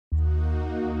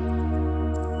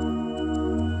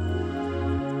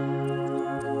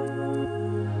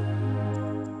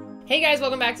Hey guys,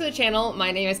 welcome back to the channel.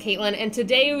 My name is Katelyn, and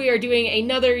today we are doing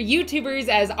another YouTubers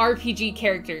as RPG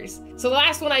characters. So the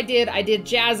last one I did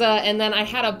Jazza, and then I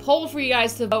had a poll for you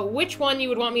guys to vote which one you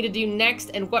would want me to do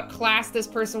next and what class this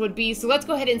person would be. So let's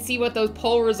go ahead and see what those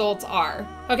poll results are.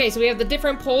 Okay, so we have the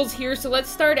different polls here. So let's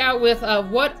start out with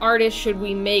what artist should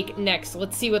we make next?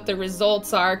 Let's see what the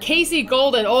results are. Kasey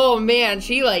Golden, oh man,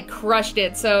 she like crushed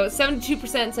it. So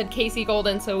 72% said Kasey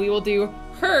Golden, so we will do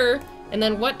her. And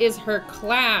then what is her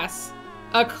class?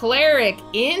 A cleric.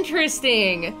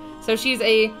 Interesting. So she's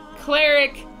a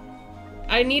cleric.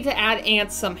 I need to add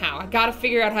ants somehow. I gotta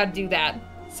figure out how to do that.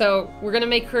 So we're gonna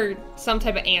make her some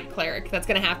type of ant cleric. That's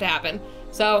gonna have to happen.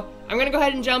 So I'm gonna go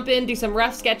ahead and jump in, do some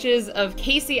rough sketches of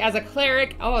Kasey as a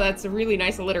cleric. Oh, that's a really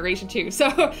nice alliteration too. So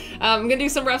I'm gonna do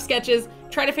some rough sketches,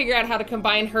 try to figure out how to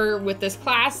combine her with this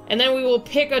class, and then we will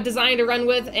pick a design to run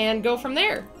with and go from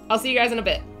there. I'll see you guys in a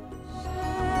bit.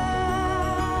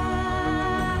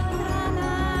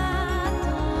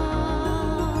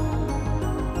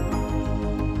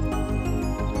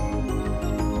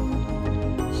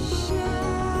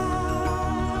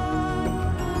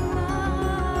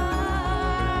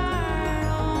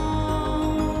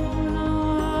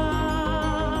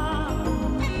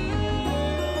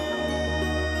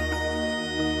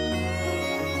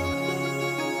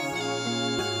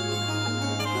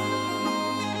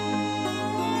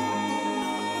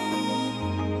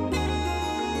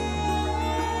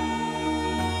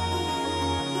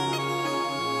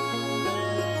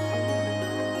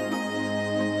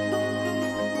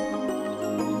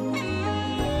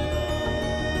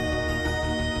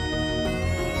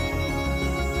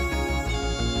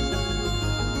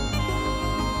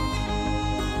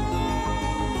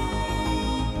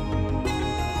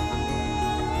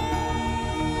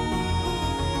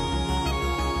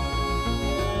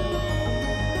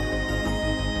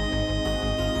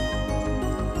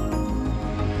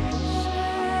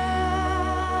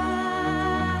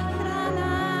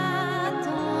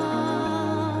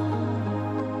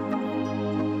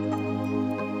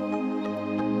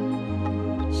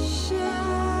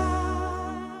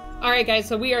 Alright guys,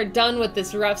 so we are done with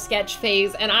this rough sketch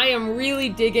phase, and I am really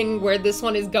digging where this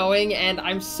one is going, and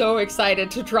I'm so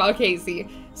excited to draw Kasey.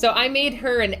 So I made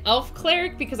her an elf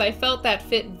cleric because I felt that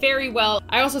fit very well.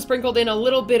 I also sprinkled in a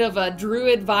little bit of a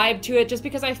druid vibe to it just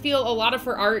because I feel a lot of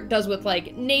her art does with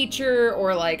like nature,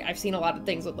 or like I've seen a lot of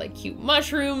things with like cute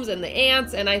mushrooms and the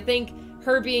ants, and I think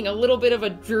her being a little bit of a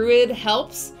druid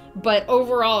helps. But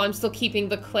overall, I'm still keeping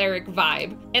the cleric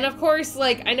vibe. And of course,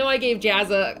 like, I know I gave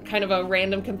Jazza kind of a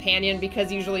random companion because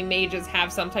usually mages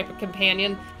have some type of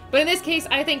companion. But in this case,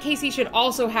 I think Kasey should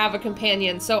also have a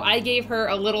companion, so I gave her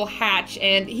a little hatch,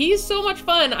 and he's so much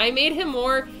fun. I made him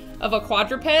more of a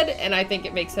quadruped, and I think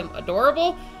it makes him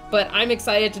adorable, but I'm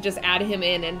excited to just add him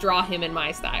in and draw him in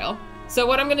my style. So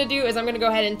what I'm gonna do is I'm gonna go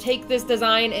ahead and take this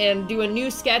design and do a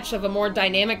new sketch of a more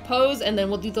dynamic pose, and then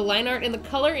we'll do the line art and the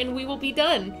color, and we will be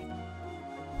done.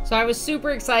 So I was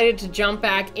super excited to jump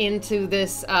back into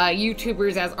this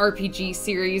YouTubers as RPG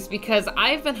series because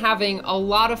I've been having a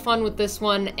lot of fun with this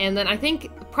one, and then I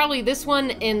think probably this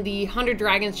one and the 100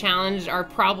 Dragons Challenge are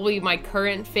probably my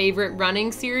current favorite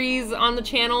running series on the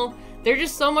channel. They're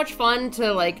just so much fun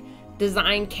to like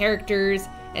design characters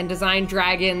and design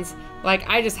dragons. Like,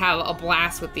 I just have a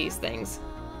blast with these things.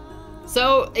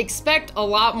 So expect a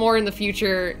lot more in the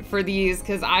future for these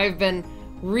because I've been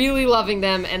really loving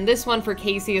them, and this one for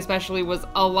Kasey especially was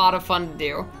a lot of fun to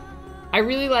do. I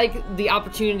really like the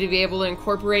opportunity to be able to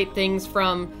incorporate things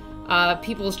from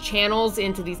people's channels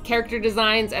into these character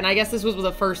designs, and I guess this was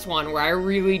the first one where I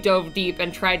really dove deep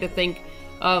and tried to think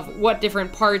of what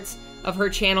different parts of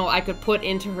her channel I could put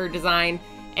into her design,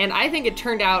 and I think it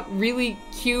turned out really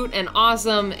cute and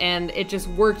awesome, and it just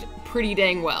worked pretty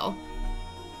dang well.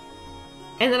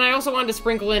 And then I also wanted to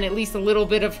sprinkle in at least a little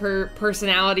bit of her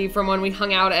personality from when we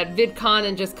hung out at VidCon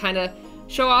and just kind of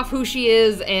show off who she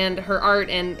is and her art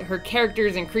and her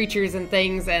characters and creatures and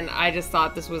things, and I just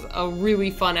thought this was a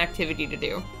really fun activity to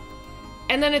do.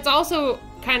 And then it's also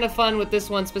kind of fun with this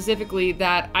one specifically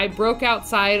that I broke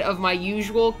outside of my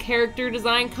usual character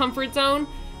design comfort zone.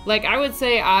 Like, I would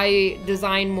say I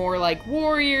design more like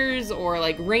warriors or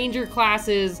like ranger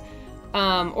classes,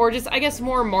 or just, I guess,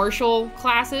 more martial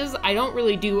classes. I don't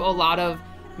really do a lot of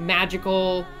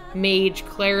magical mage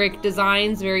cleric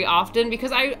designs very often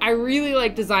because I really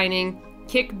like designing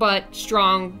kick-butt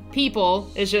strong people.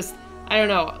 It's just, I don't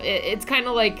know, it's kind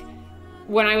of like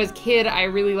when I was a kid, I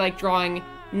really liked drawing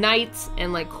knights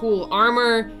and like cool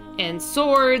armor and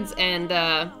swords and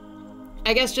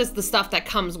I guess just the stuff that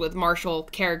comes with martial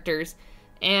characters.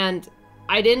 And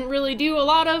I didn't really do a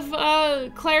lot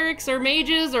of clerics or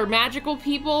mages or magical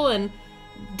people, and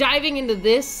diving into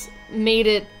this made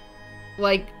it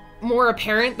like more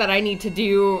apparent that I need to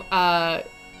do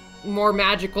more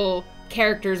magical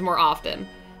characters more often,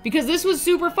 because this was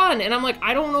super fun, and I'm like,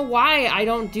 I don't know why I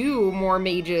don't do more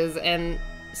mages and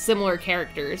similar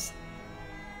characters.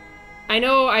 I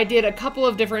know I did a couple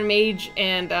of different mage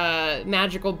and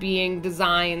magical being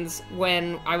designs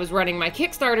when I was running my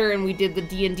Kickstarter and we did the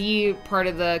D&D part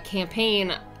of the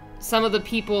campaign. Some of the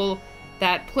people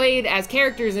that played as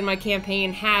characters in my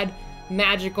campaign had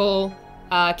magical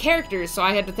characters, so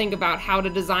I had to think about how to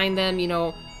design them. You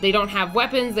know, they don't have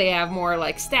weapons, they have more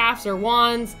like staffs or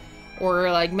wands or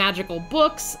like magical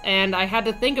books, and I had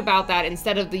to think about that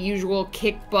instead of the usual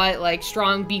kick butt, like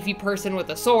strong, beefy person with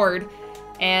a sword.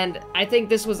 And I think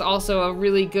this was also a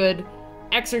really good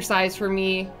exercise for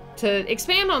me to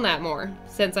expand on that more,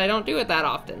 since I don't do it that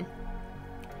often.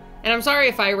 And I'm sorry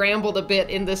if I rambled a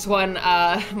bit in this one.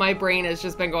 My brain has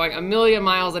just been going a million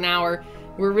miles an hour.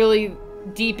 We're really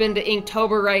deep into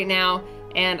Inktober right now,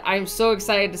 and I'm so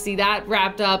excited to see that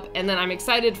wrapped up. And then I'm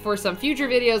excited for some future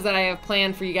videos that I have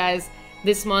planned for you guys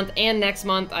this month and next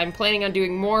month. I'm planning on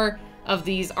doing more of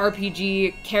these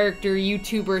RPG character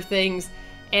YouTuber things.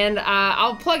 And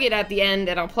I'll plug it at the end,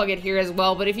 and I'll plug it here as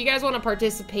well. But if you guys want to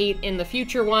participate in the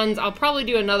future ones, I'll probably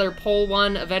do another poll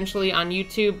one eventually on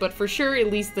YouTube. But for sure,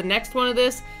 at least the next one of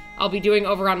this, I'll be doing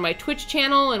over on my Twitch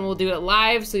channel, and we'll do it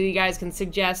live so you guys can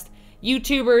suggest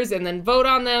YouTubers and then vote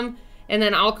on them. And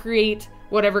then I'll create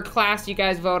whatever class you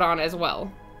guys vote on as well.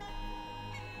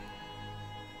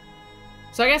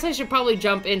 So I guess I should probably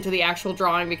jump into the actual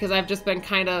drawing, because I've just been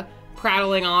kind of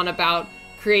prattling on about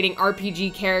creating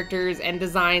RPG characters and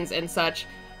designs and such.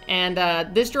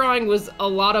 And this drawing was a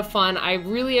lot of fun. I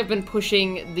really have been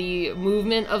pushing the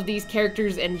movement of these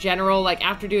characters in general. Like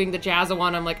after doing the Jazza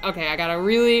one, I'm like, okay, I gotta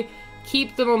really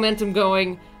keep the momentum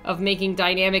going of making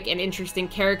dynamic and interesting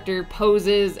character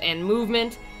poses and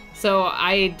movement. So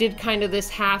I did kind of this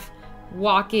half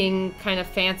walking, kind of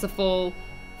fanciful,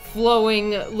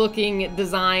 flowing looking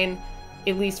design,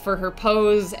 at least for her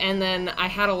pose. And then I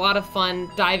had a lot of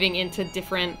fun diving into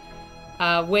different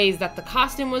ways that the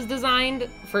costume was designed.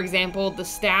 For example, the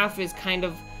staff is kind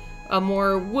of a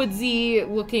more woodsy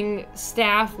looking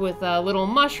staff with little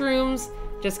mushrooms,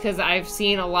 just because I've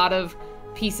seen a lot of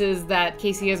pieces that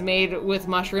Kasey has made with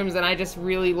mushrooms, and I just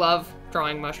really love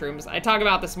drawing mushrooms. I talk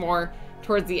about this more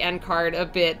towards the end card a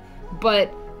bit,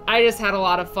 but I just had a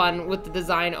lot of fun with the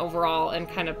design overall and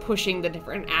kind of pushing the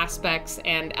different aspects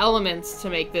and elements to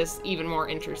make this even more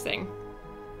interesting.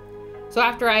 So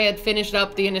after I had finished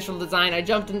up the initial design, I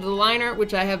jumped into the line art,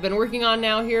 which I have been working on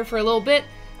now here for a little bit,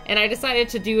 and I decided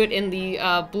to do it in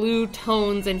the blue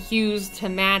tones and hues to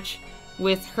match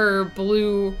with her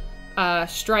blue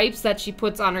stripes that she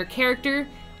puts on her character.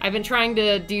 I've been trying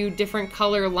to do different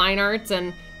color line arts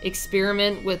and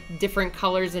experiment with different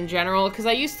colors in general, because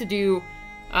I used to do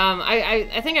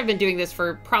I think I've been doing this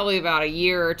for probably about a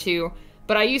year or two,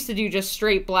 but I used to do just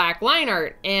straight black line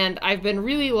art, and I've been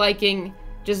really liking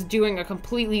just doing a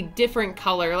completely different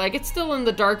color. Like, it's still in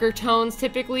the darker tones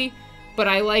typically, but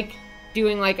I like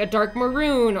doing like a dark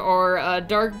maroon or a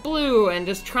dark blue and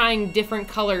just trying different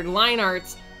colored line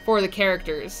arts for the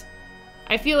characters.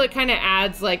 I feel it kind of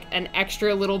adds like an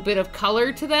extra little bit of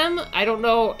color to them. I don't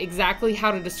know exactly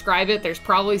how to describe it. There's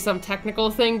probably some technical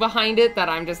thing behind it that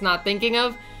I'm just not thinking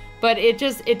of, but it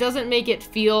doesn't make it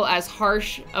feel as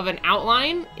harsh of an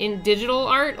outline in digital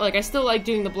art. Like, I still like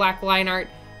doing the black line art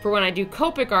for when I do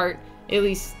Copic art, at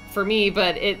least for me,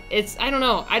 but it's I don't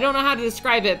know how to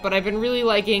describe it, but I've been really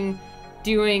liking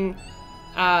doing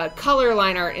color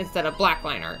line art instead of black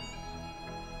line art.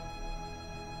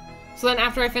 So then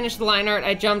after I finished the line art,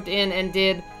 I jumped in and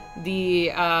did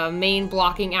the main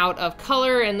blocking out of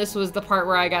color, and this was the part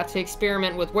where I got to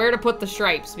experiment with where to put the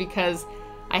stripes, because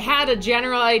I had a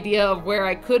general idea of where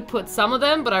I could put some of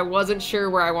them, but I wasn't sure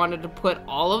where I wanted to put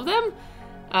all of them,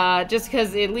 just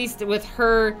because at least with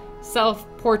her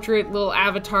self-portrait little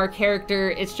avatar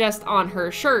character, it's just on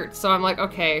her shirt. So I'm like,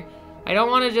 okay, I don't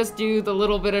want to just do the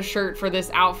little bit of shirt for this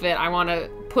outfit. I want to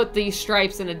put these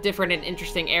stripes in a different and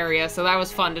interesting area. So that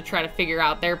was fun to try to figure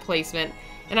out their placement.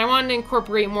 And I wanted to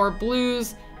incorporate more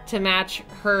blues to match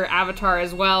her avatar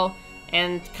as well,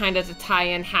 and kind of to tie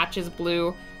in Hatch's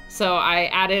blue. So I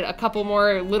added a couple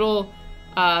more little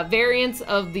variants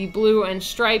of the blue and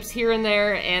stripes here and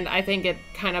there, and I think it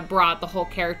kind of brought the whole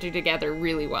character together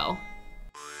really well.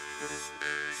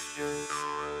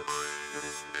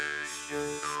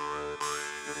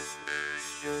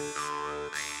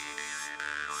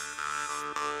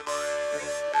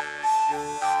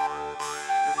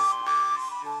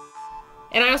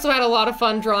 And I also had a lot of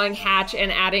fun drawing Hatch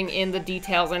and adding in the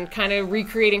details and kind of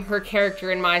recreating her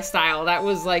character in my style. That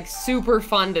was like super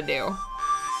fun to do.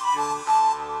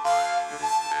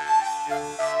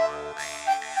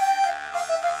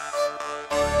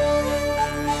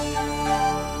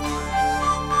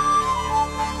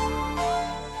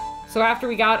 So after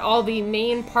we got all the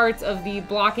main parts of the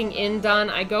blocking in done,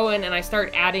 I go in and I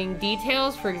start adding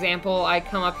details. For example, I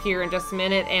come up here in just a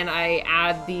minute and I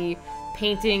add the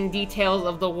painting details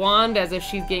of the wand as if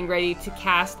she's getting ready to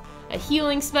cast a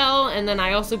healing spell, and then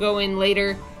I also go in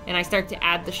later and I start to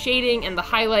add the shading and the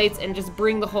highlights and just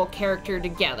bring the whole character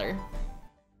together.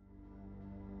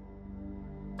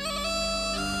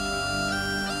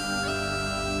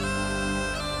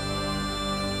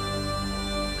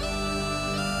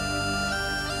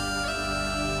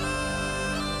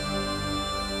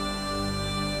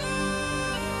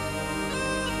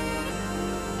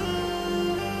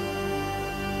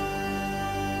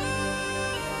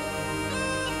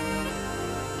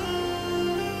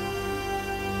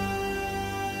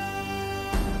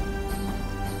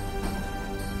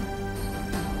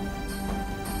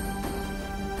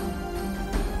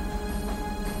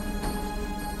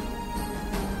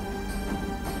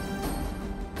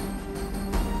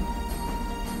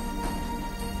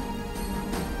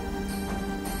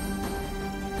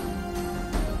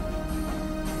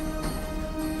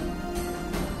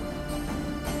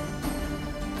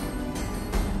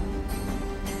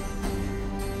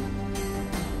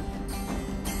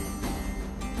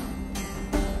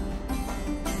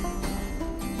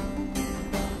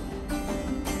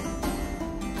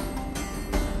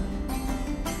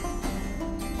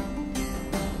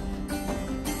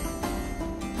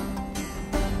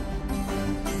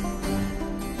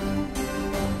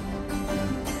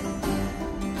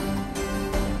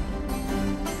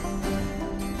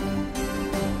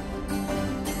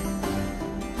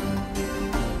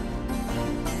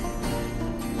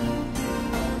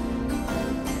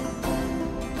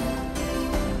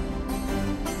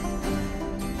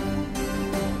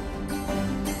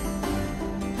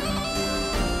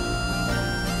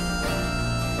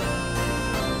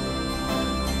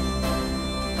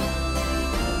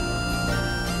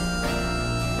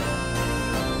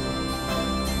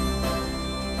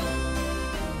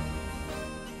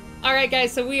 Alright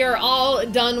guys, so we are all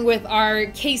done with our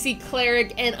Kasey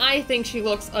Cleric, and I think she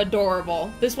looks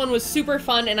adorable. This one was super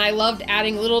fun, and I loved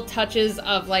adding little touches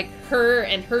of like her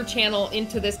and her channel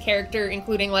into this character,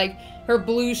 including like her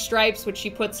blue stripes, which she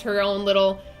puts her own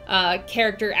little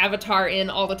character avatar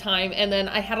in all the time. And then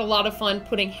I had a lot of fun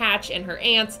putting Hatch and her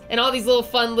aunts and all these little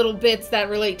fun little bits that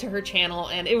relate to her channel,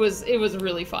 and it was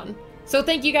really fun. So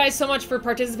thank you guys so much for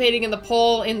participating in the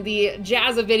poll in the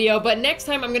Jazza video, but next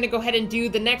time I'm going to go ahead and do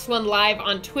the next one live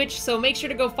on Twitch, so make sure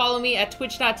to go follow me at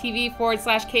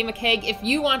twitch.tv/KMcCaigue if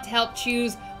you want to help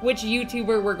choose which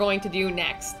YouTuber we're going to do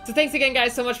next. So thanks again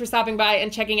guys so much for stopping by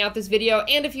and checking out this video,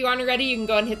 and if you aren't already, you can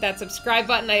go and hit that subscribe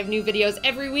button. I have new videos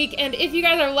every week, and if you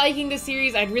guys are liking this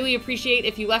series, I'd really appreciate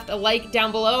if you left a like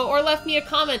down below or left me a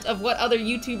comment of what other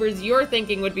YouTubers you're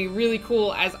thinking would be really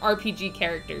cool as RPG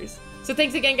characters. So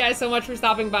thanks again guys so much for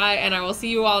stopping by, and I will see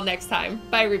you all next time.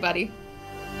 Bye everybody.